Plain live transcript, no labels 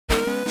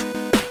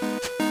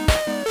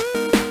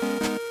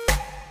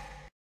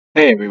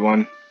Hey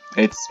everyone,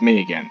 it's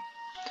me again.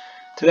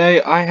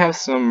 Today I have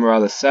some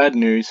rather sad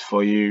news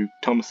for you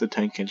Thomas the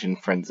Tank Engine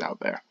friends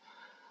out there.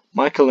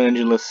 Michael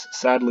Angelis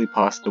sadly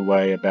passed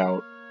away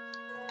about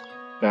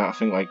I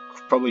think like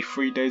probably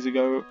 3 days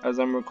ago as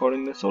I'm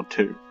recording this, or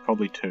two,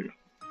 probably two.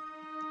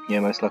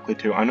 Yeah, most likely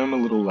two. I know I'm a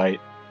little late.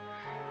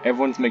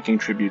 Everyone's making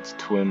tributes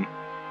to him,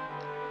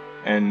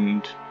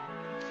 and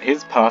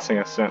his passing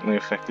has certainly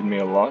affected me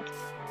a lot.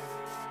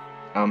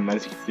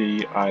 As you can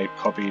see, I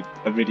copied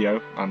a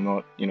video. I'm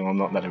not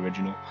that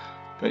original,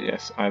 but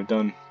yes, I've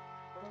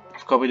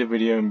copied a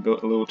video and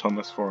built a little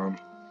Thomas for him.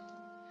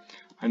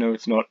 I know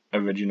it's not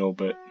original,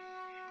 but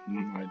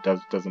it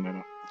doesn't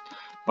matter.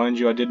 Mind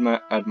you, I did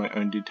add my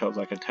own details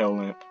like a tail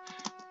lamp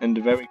and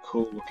a very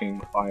cool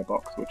looking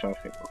firebox, which I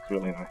think looks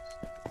really nice.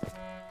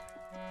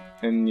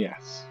 And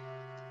yes,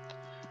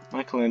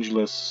 Michael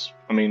Angelis,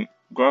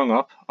 growing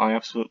up, I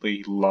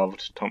absolutely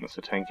loved Thomas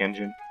the Tank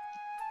Engine.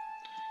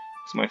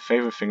 It's my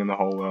favourite thing in the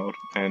whole world,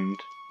 and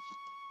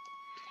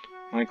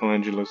Michael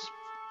Angelis,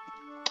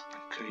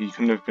 he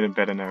couldn't have been a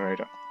better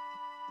narrator.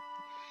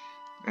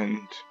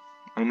 And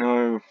I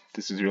know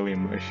this is really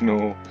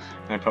emotional,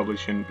 and I probably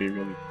shouldn't be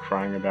really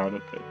crying about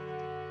it, but...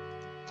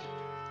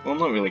 Well, I'm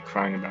not really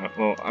crying about it.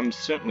 Well, I'm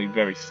certainly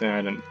very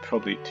sad and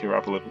probably tear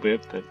up a little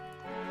bit, but...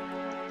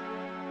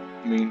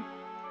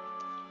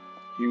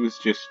 he was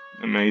just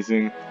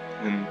amazing,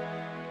 and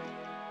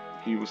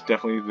he was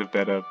definitely the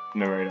better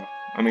narrator.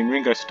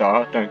 Ringo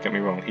Starr, don't get me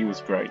wrong, he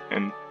was great,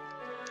 and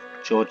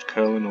George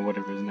Curlin, or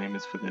whatever his name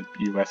is for the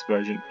US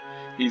version,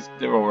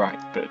 they're alright,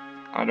 but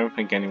I don't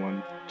think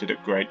anyone did a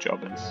great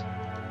job as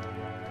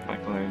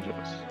Michael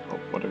Angelis, or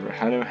whatever,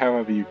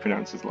 however you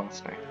pronounce his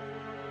last name.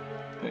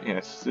 But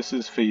yes, this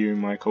is for you,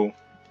 Michael,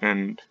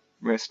 and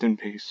rest in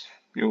peace.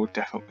 You will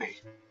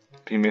definitely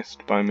be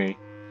missed by me,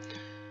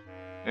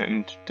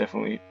 and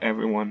definitely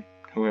everyone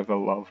who ever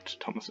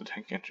loved Thomas the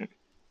Tank Engine.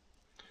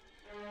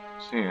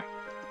 So yeah,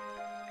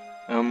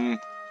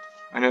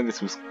 I know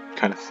this was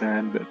kind of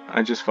sad, but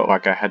I just felt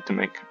like I had to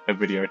make a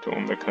video to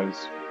him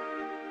because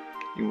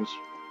he was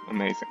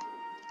amazing.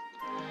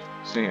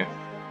 So yeah,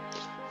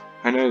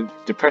 I know,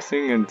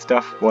 depressing and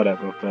stuff,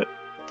 whatever, but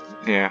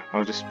yeah,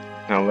 I'll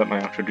let my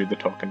outro do the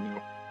talking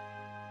now.